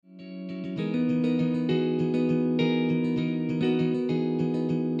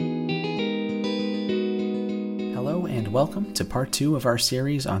welcome to part 2 of our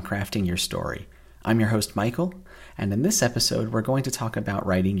series on crafting your story. I'm your host, Michael, and in this episode, we're going to talk about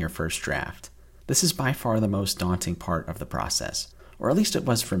writing your first draft. This is by far the most daunting part of the process, or at least it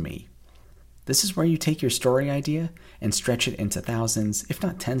was for me. This is where you take your story idea and stretch it into thousands, if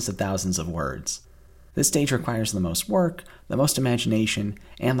not tens of thousands of words. This stage requires the most work, the most imagination,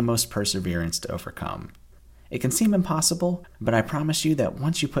 and the most perseverance to overcome. It can seem impossible, but I promise you that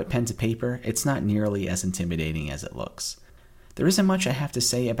once you put pen to paper, it's not nearly as intimidating as it looks. There isn't much I have to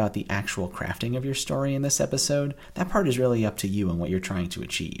say about the actual crafting of your story in this episode. That part is really up to you and what you're trying to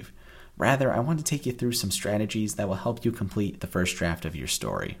achieve. Rather, I want to take you through some strategies that will help you complete the first draft of your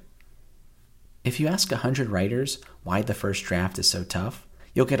story. If you ask 100 writers why the first draft is so tough,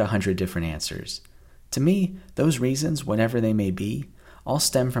 you'll get 100 different answers. To me, those reasons, whatever they may be, all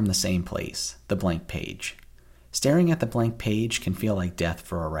stem from the same place, the blank page. Staring at the blank page can feel like death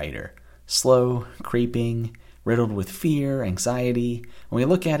for a writer. Slow, creeping, riddled with fear, anxiety. When we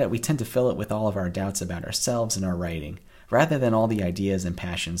look at it, we tend to fill it with all of our doubts about ourselves and our writing, rather than all the ideas and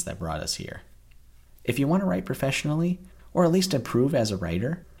passions that brought us here. If you want to write professionally, or at least improve as a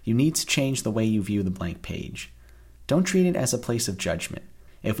writer, you need to change the way you view the blank page. Don't treat it as a place of judgment.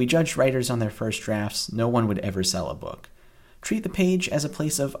 If we judged writers on their first drafts, no one would ever sell a book. Treat the page as a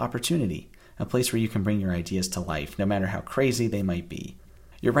place of opportunity, a place where you can bring your ideas to life, no matter how crazy they might be.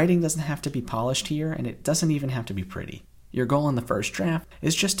 Your writing doesn't have to be polished here, and it doesn't even have to be pretty. Your goal in the first draft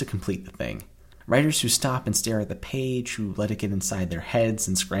is just to complete the thing. Writers who stop and stare at the page, who let it get inside their heads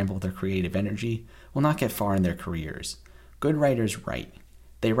and scramble their creative energy, will not get far in their careers. Good writers write.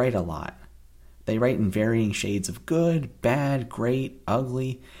 They write a lot. They write in varying shades of good, bad, great,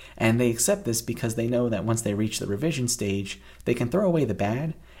 ugly, and they accept this because they know that once they reach the revision stage, they can throw away the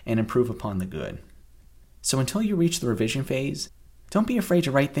bad and improve upon the good. So until you reach the revision phase, don't be afraid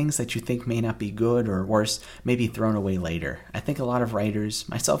to write things that you think may not be good or worse, may be thrown away later. I think a lot of writers,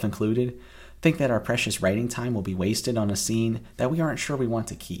 myself included, think that our precious writing time will be wasted on a scene that we aren't sure we want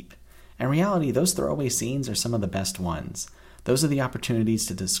to keep. In reality, those throwaway scenes are some of the best ones. Those are the opportunities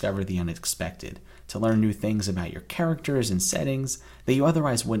to discover the unexpected, to learn new things about your characters and settings that you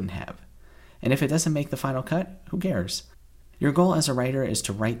otherwise wouldn't have. And if it doesn't make the final cut, who cares? Your goal as a writer is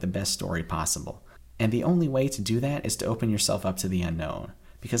to write the best story possible. And the only way to do that is to open yourself up to the unknown,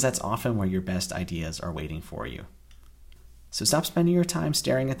 because that's often where your best ideas are waiting for you. So stop spending your time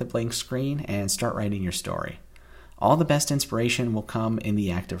staring at the blank screen and start writing your story. All the best inspiration will come in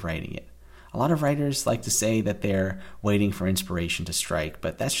the act of writing it. A lot of writers like to say that they're waiting for inspiration to strike,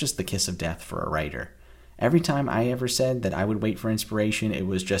 but that's just the kiss of death for a writer. Every time I ever said that I would wait for inspiration, it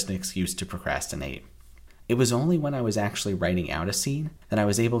was just an excuse to procrastinate. It was only when I was actually writing out a scene that I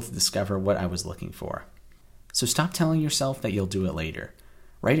was able to discover what I was looking for. So stop telling yourself that you'll do it later.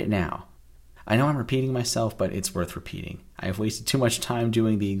 Write it now. I know I'm repeating myself, but it's worth repeating. I have wasted too much time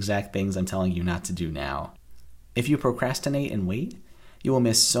doing the exact things I'm telling you not to do now. If you procrastinate and wait, you will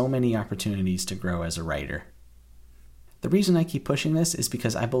miss so many opportunities to grow as a writer. The reason I keep pushing this is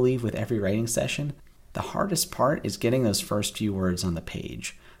because I believe with every writing session, the hardest part is getting those first few words on the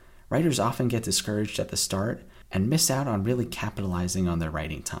page. Writers often get discouraged at the start and miss out on really capitalizing on their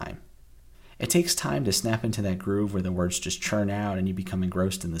writing time. It takes time to snap into that groove where the words just churn out and you become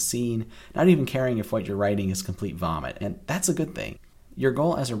engrossed in the scene, not even caring if what you're writing is complete vomit, and that's a good thing. Your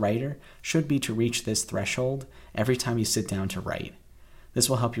goal as a writer should be to reach this threshold every time you sit down to write. This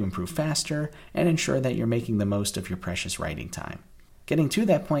will help you improve faster and ensure that you're making the most of your precious writing time. Getting to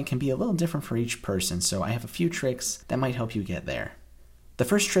that point can be a little different for each person, so I have a few tricks that might help you get there. The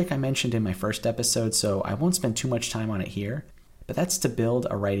first trick I mentioned in my first episode, so I won't spend too much time on it here, but that's to build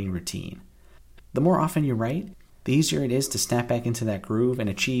a writing routine. The more often you write, the easier it is to snap back into that groove and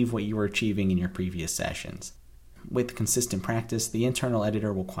achieve what you were achieving in your previous sessions. With consistent practice, the internal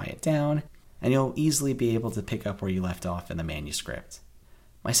editor will quiet down, and you'll easily be able to pick up where you left off in the manuscript.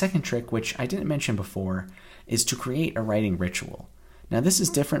 My second trick, which I didn't mention before, is to create a writing ritual. Now this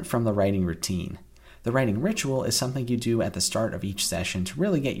is different from the writing routine. The writing ritual is something you do at the start of each session to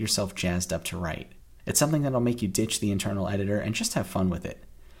really get yourself jazzed up to write. It's something that'll make you ditch the internal editor and just have fun with it.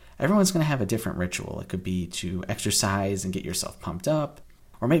 Everyone's going to have a different ritual. It could be to exercise and get yourself pumped up,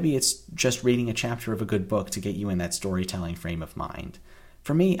 or maybe it's just reading a chapter of a good book to get you in that storytelling frame of mind.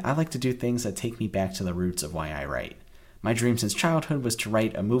 For me, I like to do things that take me back to the roots of why I write. My dream since childhood was to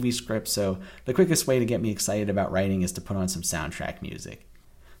write a movie script, so the quickest way to get me excited about writing is to put on some soundtrack music.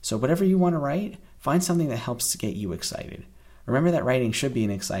 So whatever you want to write, find something that helps to get you excited. Remember that writing should be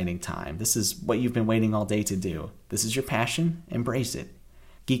an exciting time. This is what you've been waiting all day to do. This is your passion. Embrace it.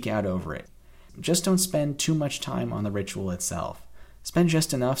 Geek out over it. Just don't spend too much time on the ritual itself. Spend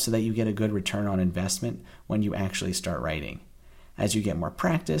just enough so that you get a good return on investment when you actually start writing. As you get more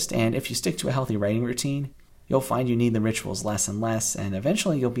practiced, and if you stick to a healthy writing routine, you'll find you need the rituals less and less, and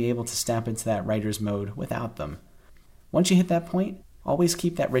eventually you'll be able to snap into that writer's mode without them. Once you hit that point, always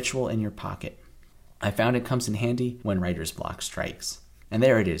keep that ritual in your pocket. I found it comes in handy when writer's block strikes. And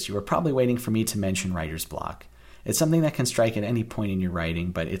there it is. You were probably waiting for me to mention writer's block. It's something that can strike at any point in your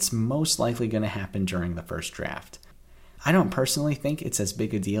writing, but it's most likely going to happen during the first draft. I don't personally think it's as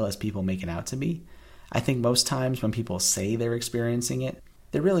big a deal as people make it out to be. I think most times when people say they're experiencing it,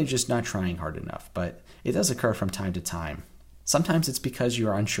 they're really just not trying hard enough, but it does occur from time to time. Sometimes it's because you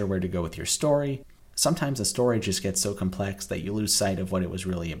are unsure where to go with your story. Sometimes the story just gets so complex that you lose sight of what it was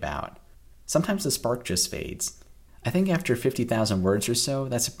really about. Sometimes the spark just fades. I think after 50,000 words or so,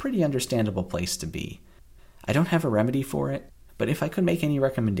 that's a pretty understandable place to be. I don't have a remedy for it, but if I could make any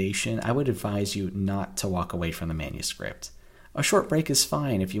recommendation, I would advise you not to walk away from the manuscript. A short break is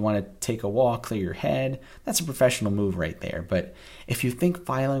fine if you want to take a walk, clear your head. That's a professional move right there. But if you think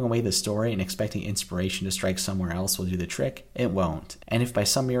filing away the story and expecting inspiration to strike somewhere else will do the trick, it won't. And if by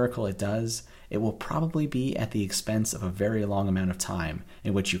some miracle it does, it will probably be at the expense of a very long amount of time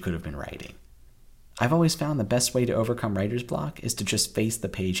in which you could have been writing. I've always found the best way to overcome writer's block is to just face the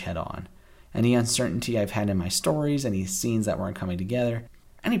page head on. Any uncertainty I've had in my stories, any scenes that weren't coming together,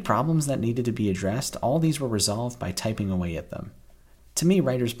 any problems that needed to be addressed, all these were resolved by typing away at them. To me,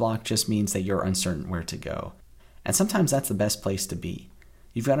 writer's block just means that you're uncertain where to go. And sometimes that's the best place to be.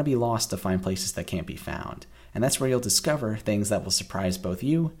 You've got to be lost to find places that can't be found. And that's where you'll discover things that will surprise both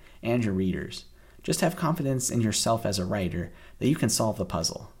you and your readers. Just have confidence in yourself as a writer that you can solve the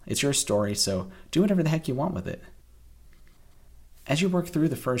puzzle. It's your story, so do whatever the heck you want with it. As you work through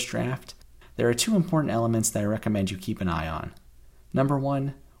the first draft, there are two important elements that I recommend you keep an eye on. Number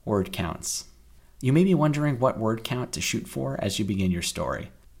 1, word counts. You may be wondering what word count to shoot for as you begin your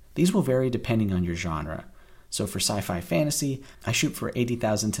story. These will vary depending on your genre. So for sci-fi fantasy, I shoot for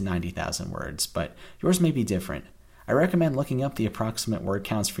 80,000 to 90,000 words, but yours may be different. I recommend looking up the approximate word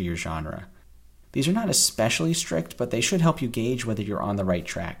counts for your genre. These are not especially strict, but they should help you gauge whether you're on the right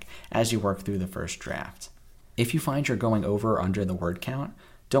track as you work through the first draft. If you find you're going over or under the word count,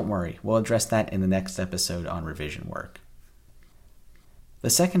 don't worry, we'll address that in the next episode on revision work. The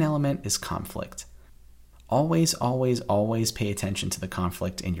second element is conflict. Always, always, always pay attention to the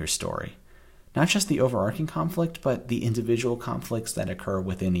conflict in your story. Not just the overarching conflict, but the individual conflicts that occur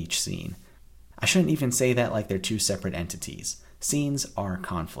within each scene. I shouldn't even say that like they're two separate entities. Scenes are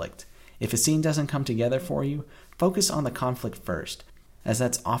conflict. If a scene doesn't come together for you, focus on the conflict first, as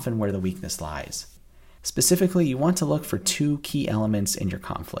that's often where the weakness lies. Specifically, you want to look for two key elements in your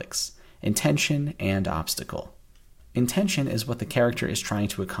conflicts: intention and obstacle. Intention is what the character is trying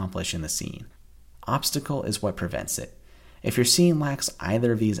to accomplish in the scene. Obstacle is what prevents it. If your scene lacks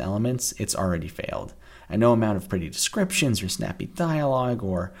either of these elements, it's already failed, and no amount of pretty descriptions or snappy dialogue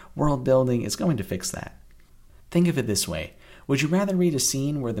or world building is going to fix that. Think of it this way. Would you rather read a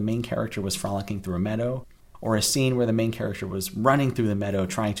scene where the main character was frolicking through a meadow, or a scene where the main character was running through the meadow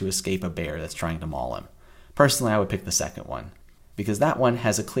trying to escape a bear that's trying to maul him? Personally, I would pick the second one, because that one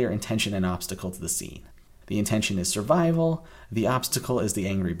has a clear intention and obstacle to the scene. The intention is survival, the obstacle is the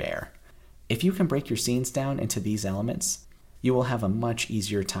angry bear. If you can break your scenes down into these elements, you will have a much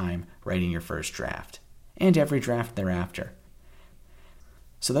easier time writing your first draft, and every draft thereafter.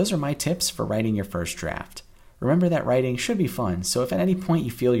 So those are my tips for writing your first draft. Remember that writing should be fun, so if at any point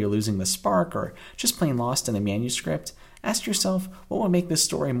you feel you're losing the spark or just plain lost in the manuscript, ask yourself what would make this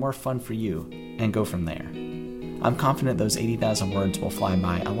story more fun for you, and go from there. I'm confident those 80,000 words will fly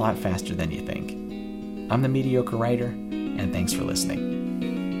by a lot faster than you think. I'm the Mediocre Writer, and thanks for listening.